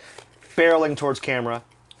next to it, barreling towards camera.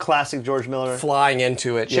 Classic George Miller. Flying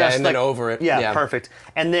into it, Just and then like- over it. Yeah, perfect.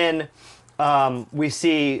 And then we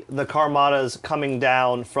see the Carmadas coming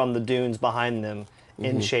down from the dunes behind them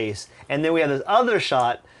in chase. And then we have this other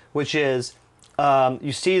shot, which is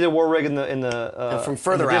you see the war rig in the from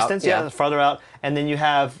further in the out, distance, yeah. farther out, and then you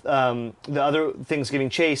have the other things giving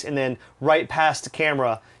chase, and then right past the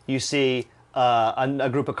camera you see a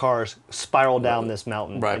group of cars spiral down this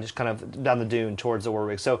mountain, Right. and just kind of down the dune towards the war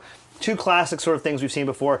rig. So 2 classic sort of things we've seen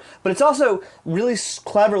before, but it's also really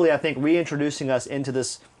cleverly, I think, reintroducing us into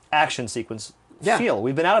this action sequence feel.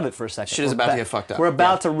 We've been out of it for a second. Shit is about to get fucked up. We're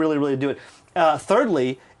about to really, really do it.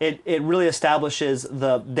 Thirdly, it really establishes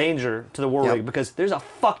the danger to the war Yep. rig because there's a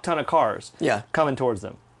fuck ton of cars coming towards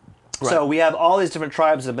them. So Right. we have all these different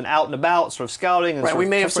tribes that have been out and about, sort of scouting. And Right, sort we of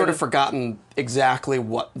may have sort of separated. forgotten exactly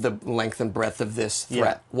what the length and breadth of this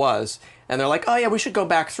threat was, and they're like, "Oh yeah, we should go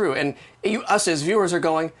back through." And us as viewers are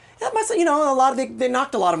going, "That must, a lot of they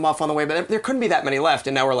knocked a lot of them off on the way, but there couldn't be that many left."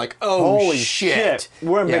 And now we're like, "Oh Holy shit,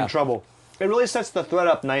 we're in Yeah. big trouble." It really sets the threat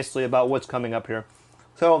up nicely about what's coming up here.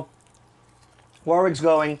 So Warwick's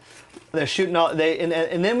going, they're shooting all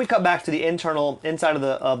and then we cut back to the inside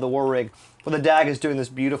of the war rig where the Dag is doing this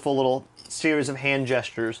beautiful little series of hand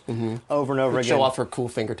gestures over and over again. Show off her cool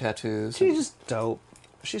finger tattoos. She's just dope.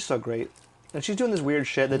 She's so great. And she's doing this weird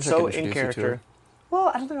shit that's wish I so could in introduce you to character. Well,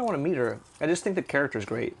 I don't think I want to meet her. I just think the character's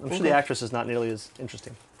great. I'm sure the actress is not nearly as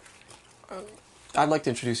interesting. I'd like to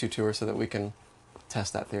introduce you to her so that we can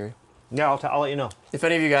test that theory. Yeah, I'll let you know. If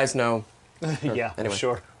any of you guys know, Yeah, anyway.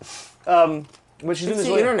 sure. But she's doing it's this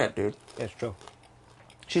the internet, dude. Yeah, it's true.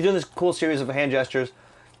 She's doing this cool series of hand gestures,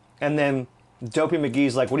 and then Dopey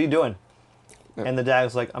McGee's like, "What are you doing?" And the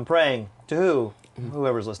dad's like, "I'm praying to who?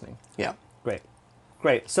 Whoever's listening." Yeah.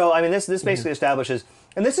 Great. So I mean, this basically establishes,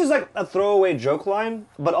 and this is like a throwaway joke line,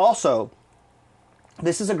 but also,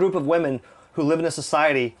 this is a group of women who live in a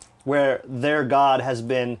society where their god has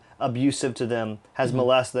been abusive to them, has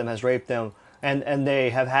molested them, has raped them, and they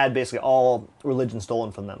have had basically all religion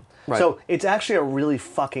stolen from them. Right. So it's actually a really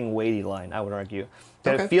fucking weighty line, I would argue.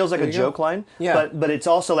 That Okay, it feels like there a you go. joke line, Yeah. but it's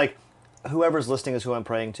also like, whoever's listening is who I'm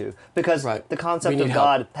praying to. Because Right. the We concept need of help.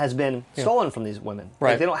 God has been stolen from these women.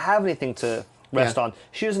 Right. Like, they don't have anything to rest Yeah. on.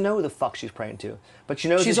 She doesn't know who the fuck she's praying to. But she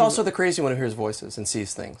knows She's that also the crazy one who hears voices and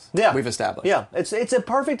sees things. Yeah. We've established. Yeah, it's a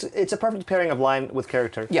perfect pairing of line with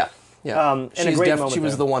character. Yeah. Yeah. And a She's great moment she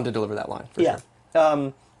was there. the one to deliver that line. For Yeah.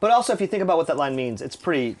 Sure. But also, if you think about what that line means, it's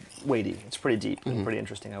pretty weighty. It's pretty deep Mm-hmm. and pretty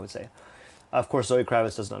interesting, I would say. Of course, Zoe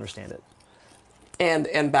Kravitz doesn't understand it.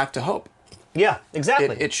 And back to hope. Yeah,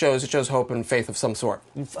 exactly. It shows hope and faith of some sort.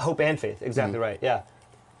 Hope and faith. Exactly Mm-hmm. right. Yeah.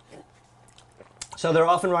 So they're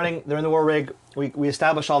off and running. They're in the war rig. We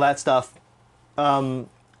establish all that stuff. And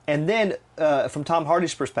then, from Tom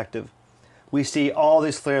Hardy's perspective, we see all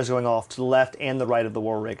these flares going off to the left and the right of the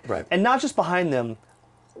war rig. Right. And not just behind them,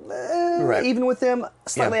 Right. even with them,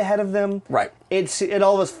 slightly Yeah. ahead of them. Right. It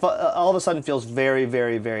all of a sudden feels very,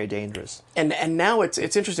 very, very dangerous. And now it's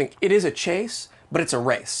interesting. It is a chase, but it's a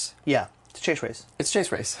race. Yeah. It's a chase race. It's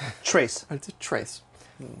chase race. Trace. It's a trace.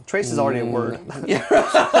 Trace is already a word. You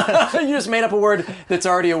just made up a word that's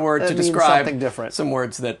already a word to means describe something different. some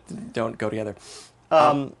words that don't go together.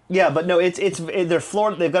 Yeah, but no, they're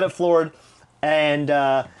floored. They've got it floored, and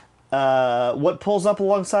what pulls up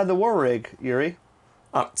alongside the war rig, Yuri?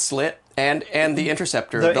 Slit and the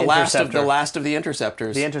interceptor, The the last Interceptor. of the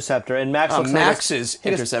interceptors. The interceptor, and Max looks Max's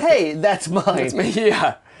he goes, Interceptor. Hey, that's mine.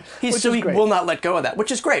 Yeah, Which so is he great. will not let go of that,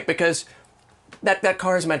 which is great because that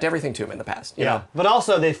car has meant everything to him in the past. You know? but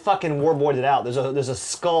also they fucking warboarded it out. There's a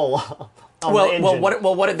skull on the engine.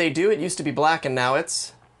 What did they do? It used to be black, and now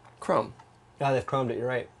it's chrome. God, they've chromed it. You're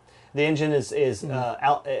right. The engine is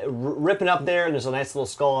ripping up there, and there's a nice little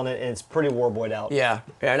skull on it, and it's pretty warboarded out. Yeah.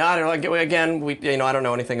 And I don't know. Again, I don't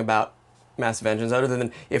know anything about massive engines other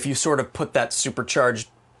than if you sort of put that supercharged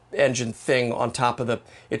engine thing on top of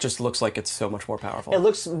it just looks like it's so much more powerful. It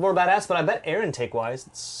looks more badass, but I bet air intake wise,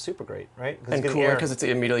 it's super great, right? and cooler because it's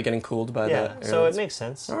immediately getting cooled by yeah, the so air. it makes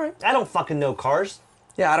sense. All right. I don't fucking know cars,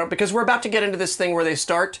 Yeah, I don't because we're about to get into this thing where they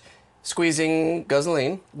start squeezing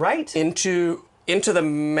gasoline right? into the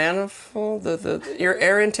manifold, the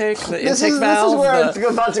air intake, the This intake is valve. where it's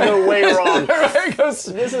about to go way wrong. it goes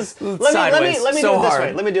This is sideways let me so do it this hard.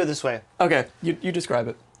 way. Let me do it this way. Okay, you describe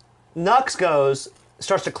it. Nux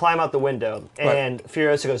starts to climb out the window, Right. and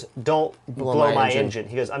Furiosa goes, "Don't blow my my engine." engine."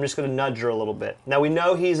 He goes, "I'm just going to nudge her a little bit." Now we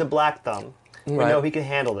know he's a black thumb. We Right. know he can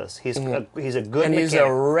handle this. He's a good And mechanic. he's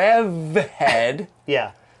a rev head,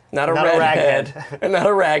 yeah, not a Not a redhead, raghead. not a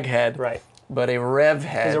raghead, right. but a rev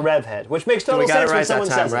head. He's a rev head, which makes total We got it sense right when someone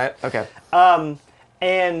that time, says it. right? Okay.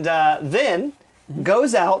 And then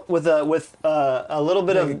goes out with a little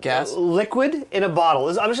bit of gas? liquid in a bottle.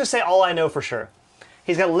 I'm just gonna say all I know for sure.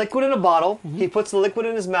 He's got liquid in a bottle. He puts the liquid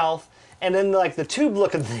in his mouth, and then like the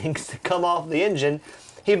tube-looking things that come off the engine,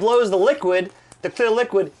 he blows the clear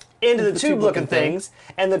liquid, into the tube-looking things,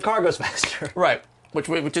 and the car goes faster. Right. Which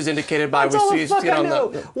is indicated by That's all the see fuck it I on know.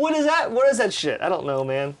 the. What is that? What is that shit? I don't know,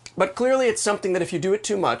 man. But clearly, it's something that if you do it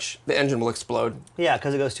too much, the engine will explode. Yeah,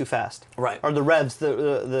 because it goes too fast. Right. Or the revs,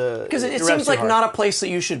 the Because it revs seems too like hard. not a place that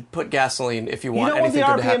you should put gasoline if you You want don't want the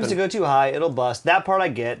anything good to RPMs happen. to go too high; it'll bust. That part I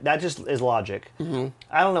get. That just is logic. Mm-hmm.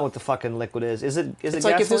 I don't know what the fucking liquid is. Is it? It's it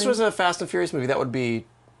like if this gasoline? was a Fast and Furious movie, that would be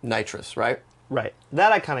nitrous, right? right.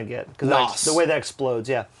 That I kind of get because Nos. the way that explodes.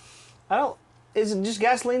 Yeah. I don't. Is it just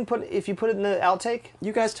gasoline? If you put it in the outtake?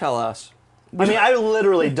 You guys tell us. I mean, I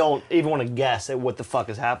literally don't even want to guess at what the fuck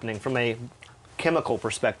is happening from a chemical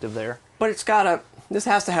perspective there. But it's gotta. This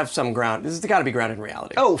has to have some ground. This has got to be grounded in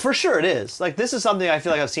reality. Oh, for sure it is. Like this is something I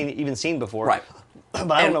feel like I've seen before. Right. But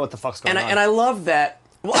I don't know what the fuck's going on. And I love that.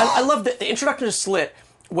 Well, I love the introduction to Slit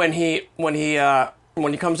when he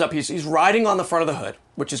comes up. He's riding on the front of the hood,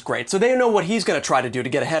 which is great. So they know what he's going to try to do to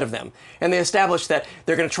get ahead of them, and they establish that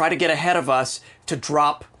they're going to try to get ahead of us to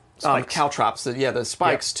drop caltrops, the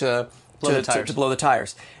spikes to blow the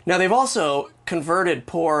tires. Now they've also converted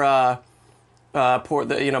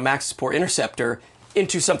Max's poor Interceptor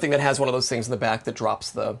into something that has one of those things in the back that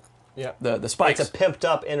drops the spikes. It's a pimped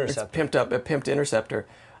up Interceptor. A pimped Interceptor.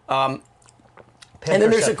 And then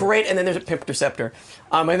there's a Pimp Interceptor.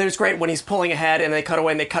 And there's great when he's pulling ahead and they cut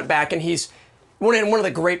away and they cut back and he's one of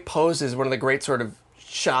the great poses, one of the great sort of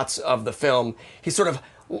shots of the film. He's sort of,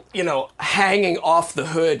 hanging off the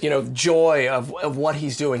hood, joy of what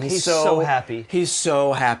he's doing. He's so happy. He's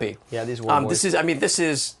so happy. Yeah, these War Boys. This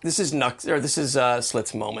is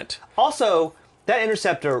Slit's moment. Also, that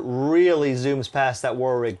Interceptor really zooms past that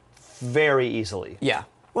war rig very easily. Yeah.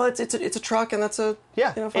 Well, it's a truck, and that's a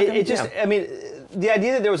I mean, the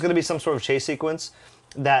idea that there was going to be some sort of chase sequence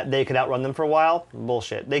that they could outrun them for a while,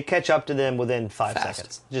 bullshit. They catch up to them within 5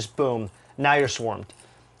 seconds. Just boom. Now you're swarmed.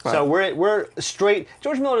 Right. So we're straight.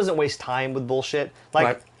 George Miller doesn't waste time with bullshit.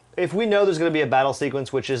 If we know there's going to be a battle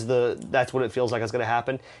sequence, which is that's what it feels like is going to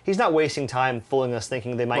happen. He's not wasting time fooling us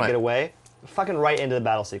thinking they might get away. Fucking right into the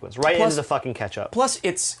battle sequence, into the fucking catch up. Plus,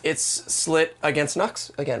 it's Slit against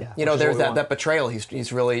Nux again. There's that betrayal.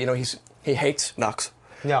 He's really he hates Nux.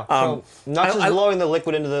 Yeah. So Nux is blowing the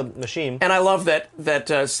liquid into the machine, and I love that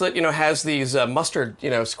Slit has these mustard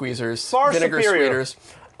squeezers, far vinegar superior. squeezers.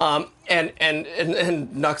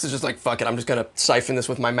 And Nux is just like, fuck it, I'm just gonna siphon this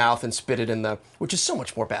with my mouth and spit it which is so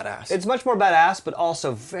much more badass. It's much more badass, but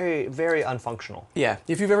also very, very unfunctional. Yeah.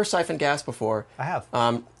 If you've ever siphoned gas before, I have.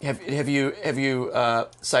 Have you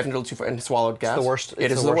siphoned a little too far and swallowed gas? It's the worst.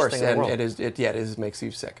 It is the worst, thing in the world. it makes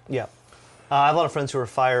you sick. Yeah. I have a lot of friends who are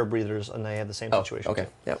fire breathers, and they have the same situation. Okay.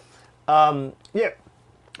 Yep. Yeah.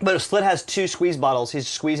 But if Slit has 2 squeeze bottles, he's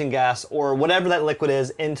squeezing gas or whatever that liquid is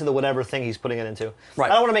into the whatever thing he's putting it into. Right.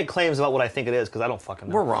 I don't want to make claims about what I think it is because I don't fucking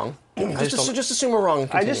know. We're wrong. just assume we're wrong.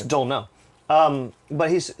 I just don't know. But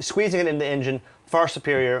he's squeezing it into the engine, far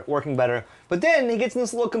superior, working better. But then he gets in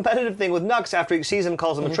this little competitive thing with Nux after he sees him,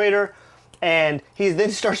 calls him a traitor, and he then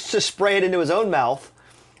starts to spray it into his own mouth.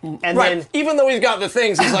 And then, even though he's got the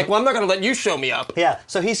things, he's like, well, I'm not going to let you show me up. Yeah,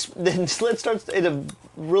 so then Slit starts, in a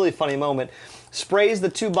really funny moment, sprays the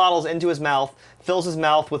 2 bottles into his mouth, fills his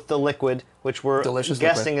mouth with the liquid, which we're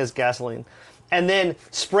guessing is gasoline, and then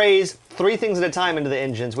sprays 3 things at a time into the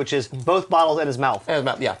engines, which is both bottles in his mouth.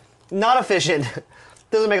 Yeah. Not efficient.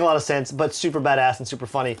 Doesn't make a lot of sense, but super badass and super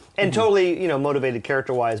funny. And totally, motivated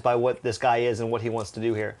character-wise by what this guy is and what he wants to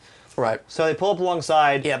do here. Right. So they pull up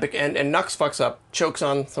alongside. Yeah, and Nux fucks up, chokes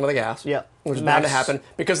on some of the gas. Yeah. Which is bound to happen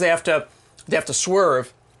because they have to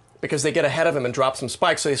swerve because they get ahead of him and drop some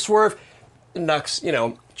spikes. So they swerve. Nux,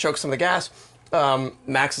 chokes some of the gas.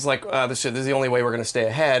 Max is like, this is the only way we're going to stay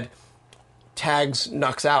ahead. Tags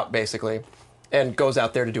Nux out, basically, and goes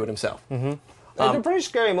out there to do it himself. Mm-hmm. It's a pretty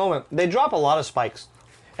scary moment. They drop a lot of spikes.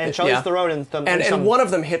 And Charlize Theron and one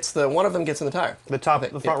of them gets in the tire. The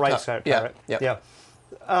front right tire. Yeah. Yeah.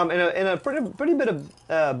 In a pretty bit of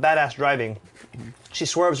badass driving, she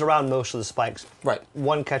swerves around most of the spikes. Right.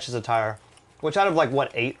 One catches a tire, which out of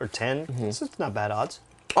 8 or 10, it's not bad odds.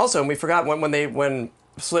 Also, and we forgot when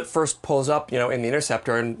Slit first pulls up, in the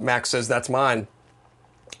Interceptor, and Max says, "That's mine."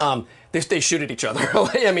 They shoot at each other.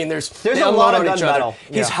 I mean, there's a lot of gun battle.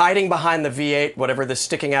 He's hiding behind the V8, whatever. This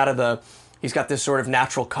sticking out of he's got this sort of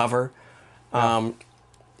natural cover. Yeah.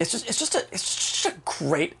 It's just a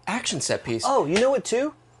great action set piece. Oh, you know what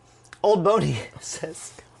too? Old Boney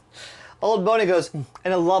says. Old Boney goes, and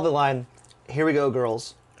I love the line. Here we go,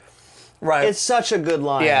 girls. Right. It's such a good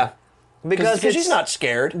line. Yeah. Because she's not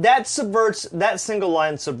scared. That single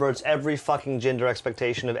line subverts every fucking gender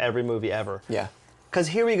expectation of every movie ever. Yeah. Because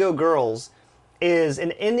Here We Go Girls is,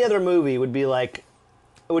 in any other movie, would be like,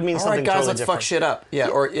 it would mean something guys, totally let's different. fuck shit up.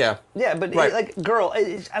 Yeah, Yeah, but girl,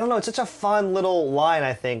 I don't know, it's such a fun little line,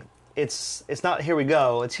 I think. It's not Here We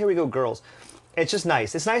Go, it's Here We Go Girls. It's just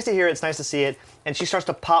nice. It's nice to hear it, it's nice to see it, and she starts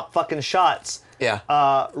to pop fucking shots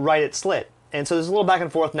right at Slit. And so there's a little back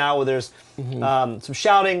and forth now where there's some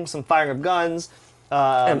shouting, some firing of guns.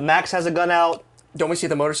 Max has a gun out. Don't we see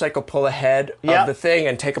the motorcycle pull ahead of the thing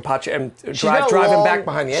and take a pot and drive him back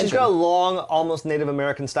behind the engine? She's got a long, almost Native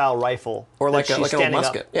American style rifle. Or like an old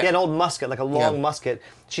musket. Yeah, an old musket, like a long musket.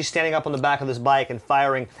 She's standing up on the back of this bike and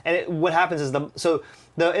firing. And what happens is the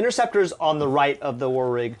Interceptor's on the right of the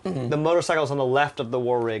war rig. The motorcycle's on the left of the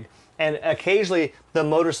war rig. And occasionally, the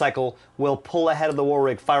motorcycle will pull ahead of the war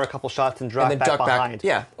rig, fire a couple shots, and drop back behind.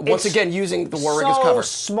 Yeah, once again, using the war rig as cover.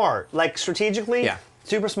 Smart. Like, strategically,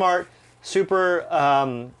 super smart, super,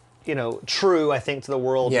 true, I think, to the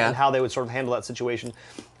world and how they would sort of handle that situation.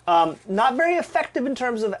 Not very effective in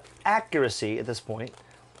terms of accuracy at this point.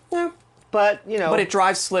 Yeah. But, But it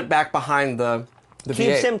drives Slit back behind the V8.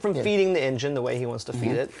 Keeps him from feeding the engine the way he wants to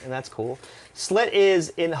feed it, and that's cool. Slit is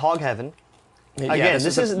in hog heaven. Again,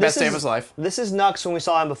 this is the best day of his life. This is Nux when we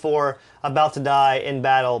saw him before, about to die in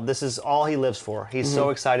battle. This is all he lives for. He's so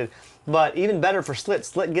excited. But even better for Slit,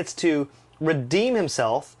 Slit gets to redeem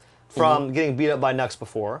himself from getting beat up by Nux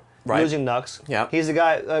before, Right. losing Nux. Yeah. He's the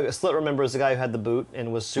guy, Slit, remember, is the guy who had the boot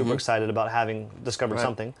and was super excited about having discovered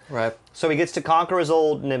something. Right. So he gets to conquer his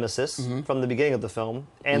old nemesis from the beginning of the film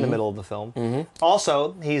and the middle of the film.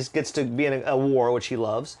 Also, he gets to be in a war, which he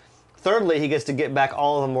loves. Thirdly, he gets to get back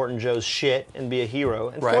all of Immortan Joe's shit and be a hero.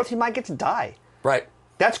 And Right. fourth, he might get to die. Right.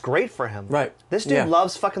 That's great for him. Right. This dude Yeah.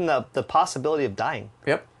 loves fucking the possibility of dying.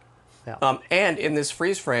 Yep. Yeah. And in this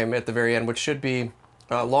freeze frame at the very end, which should be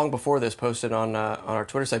long before this posted on our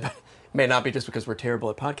Twitter site, but may not be just because we're terrible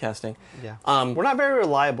at podcasting. Yeah. We're not very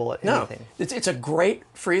reliable at No, anything. it's a great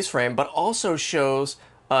freeze frame, but also shows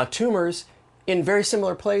tumors in very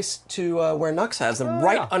similar place to where Nux has them,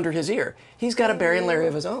 right yeah. under his ear. He's got a Baryon Larry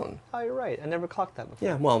of his own. Oh, you're right. I never clocked that before.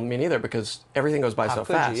 Yeah, well, me neither, because everything goes by so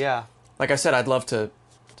could you? fast. Yeah. Like I said, I'd love to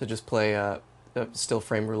just play still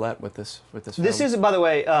frame roulette with this film. This is, by the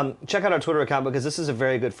way, check out our Twitter account because this is a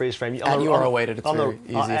very good freeze frame. At You Are Awaited, it's very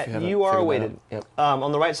easy if you haven't You Are figured that Awaited. out. Yep.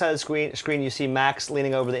 On the right side of the screen, you see Max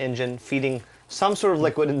leaning over the engine, feeding some sort of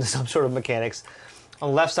liquid into some sort of mechanics. On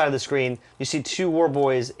the left side of the screen, you see two war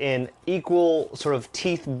boys in equal sort of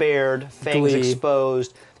teeth bared, fangs Glee.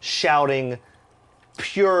 exposed, shouting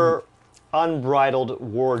pure, unbridled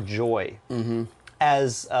war joy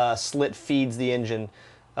as Slit feeds the engine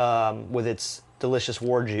with its delicious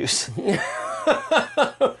war juice.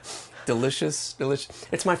 Delicious.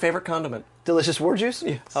 It's my favorite condiment. Delicious war juice?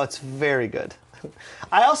 Yes. Oh, it's very good.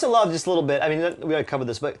 I also love just a little bit, I mean, we already covered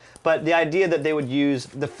this, but the idea that they would use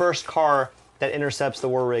the first car that intercepts the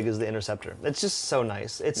war rig as the interceptor. It's just so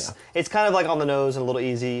nice. It's kind of like on the nose and a little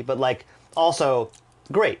easy, but like also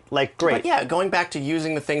great. Like great. But yeah, going back to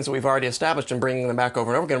using the things that we've already established and bringing them back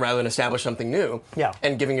over and over again rather than establish something new. Yeah.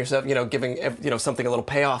 And giving yourself, giving something a little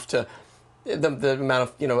payoff to the amount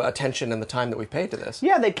of attention and the time that we've paid to this.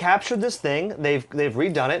 Yeah, they captured this thing. They've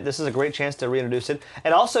redone it. This is a great chance to reintroduce it.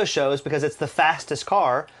 It also shows, because it's the fastest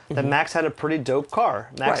car, that Max had a pretty dope car.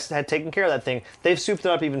 Max Right. had taken care of that thing. They've souped it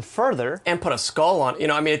up even further. And put a skull on.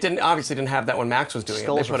 I mean, it obviously didn't have that when Max was doing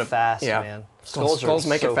Skulls it. They put are fast, man. Skulls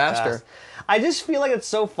make so it faster. fast. I just feel like it's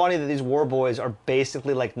so funny that these war boys are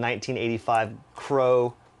basically like 1985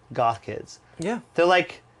 Crow goth kids. Yeah. They're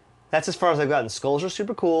like, that's as far as I've gotten. Skulls are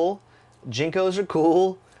super cool. Jinkos are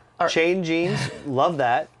cool. Chain jeans, love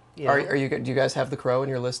that. You know. Do you guys have The Crow in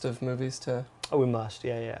your list of movies to? Oh, we must.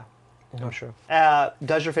 Yeah. I'm sure.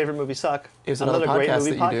 Does your favorite movie suck? Is another great podcast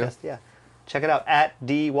movie that you do. podcast. Yeah, check it out at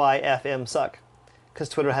DYFM suck, because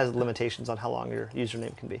Twitter has limitations on how long your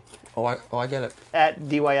username can be. Oh, I get it. At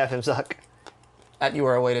DYFM suck. At You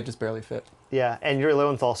Are Awaited just barely fit. Yeah, and Yuri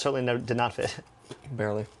Lowenthal certainly did not fit.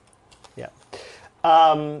 Barely. Yeah.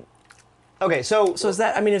 Okay, so So is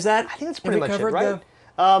that? I think that's pretty much it, right?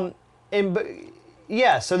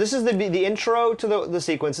 Yeah, so this is the intro to the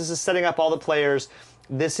sequence. This is setting up all the players.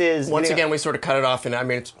 This is Once again, we sort of cut it off, and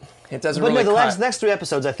it doesn't But really no, the cut. next 3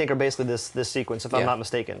 episodes I think are basically this sequence, if I'm Yeah. not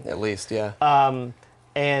mistaken. At least, yeah.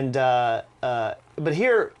 But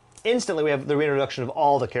here instantly we have the reintroduction of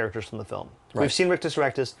all the characters from the film. Right. We've seen Rictus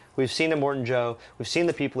Rectus, we've seen Immortan Joe, we've seen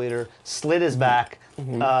the People Eater. Slit is back.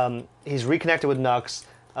 He's reconnected with Nux.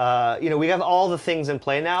 We have all the things in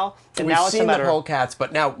play now, and We've now it's seen a matter. the Polecats,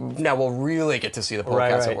 but now we'll really get to see the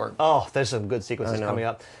Polecats at work. Oh, there's some good sequences I know. coming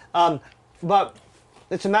up. But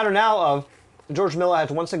it's a matter now of George Miller has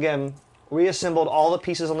once again reassembled all the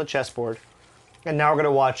pieces on the chessboard, and now we're going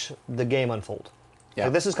to watch the game unfold. Yeah.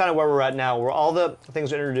 Like, this is kind of where we're at now, where all the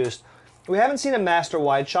things are introduced. We haven't seen a master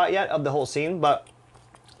wide shot yet of the whole scene, but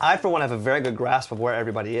I, for one, have a very good grasp of where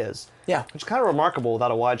everybody is. Yeah. Which is kind of remarkable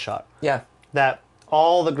without a wide shot. Yeah. That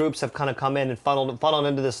all the groups have kind of come in and funneled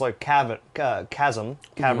into this like cavern.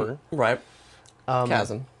 Right.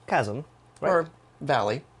 Chasm. Chasm. Right? Or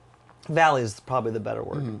valley. Valley is probably the better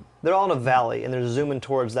word. They're all in a valley, and they're zooming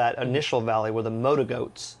towards that initial valley where the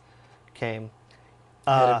Motogoats came.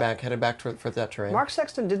 Headed back for that terrain. Mark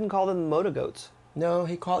Sexton didn't call them Motogoats. No,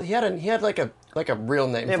 he had like a real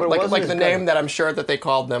name. Yeah, but it wasn't like as the good. name that I'm sure that they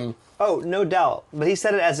called them. Oh, no doubt. But he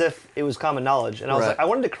said it as if it was common knowledge, and I was Right. like, I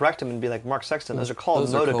wanted to correct him and be like, Mark Sexton, those are called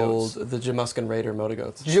Those are Motogoats. called the Jamuscan Raider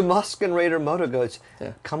Motogoats. Jamuscan Raider Motogoats.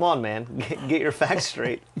 Yeah. Come on, man, get your facts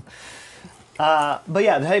straight. But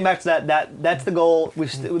yeah, heading back to that's the goal.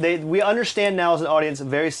 We understand now as an audience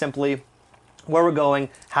very simply where we're going,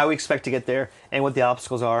 how we expect to get there, and what the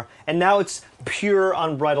obstacles are. And now it's pure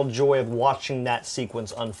unbridled joy of watching that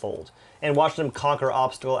sequence unfold and watching them conquer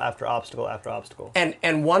obstacle after obstacle after obstacle.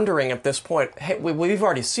 And wondering at this point, hey, we've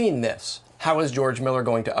already seen this. How is George Miller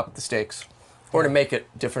going to up the stakes, or to make it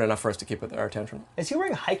different enough for us to keep our attention? Is he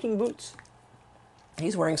wearing hiking boots?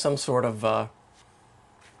 He's wearing some sort of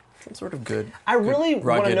Some sort of good. I really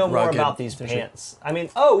want to know more about these pants. I mean,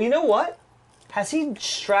 oh, you know what? Has he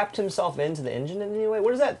strapped himself into the engine in any way?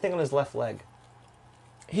 What is that thing on his left leg?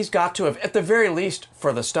 He's got to have, at the very least,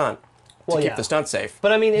 for the stunt, to keep the stunt safe.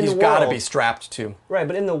 But I mean, in the world, he's got to be strapped to. Right,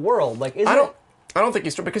 but in the world, like, I don't think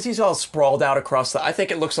he's strapped because he's all sprawled out across the. I think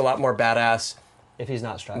it looks a lot more badass if he's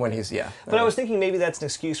not strapped. When he's But I was thinking maybe that's an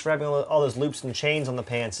excuse for having all those loops and chains on the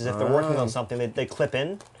pants. Is if they're working on something, they clip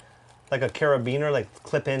in, like a carabiner, like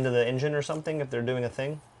clip into the engine or something if they're doing a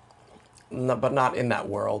thing. No, but not in that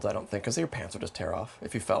world, I don't think, because your pants would just tear off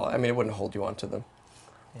if you fell. I mean, it wouldn't hold you onto them.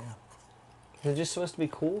 Yeah. They're just supposed to be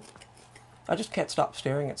cool. I just can't stop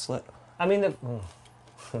staring at Slit. I mean,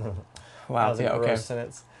 wow, that was a gross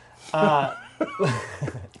sentence. But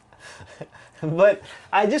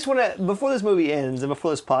I just want to, before this movie ends and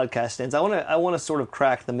before this podcast ends, I want to sort of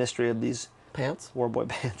crack the mystery of these pants, Warboy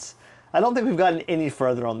pants. I don't think we've gotten any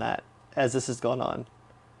further on that as this has gone on.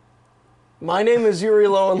 My name is Yuri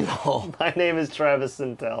Lowenthal. My name is Travis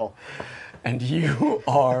Sintel. And you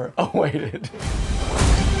are awaited.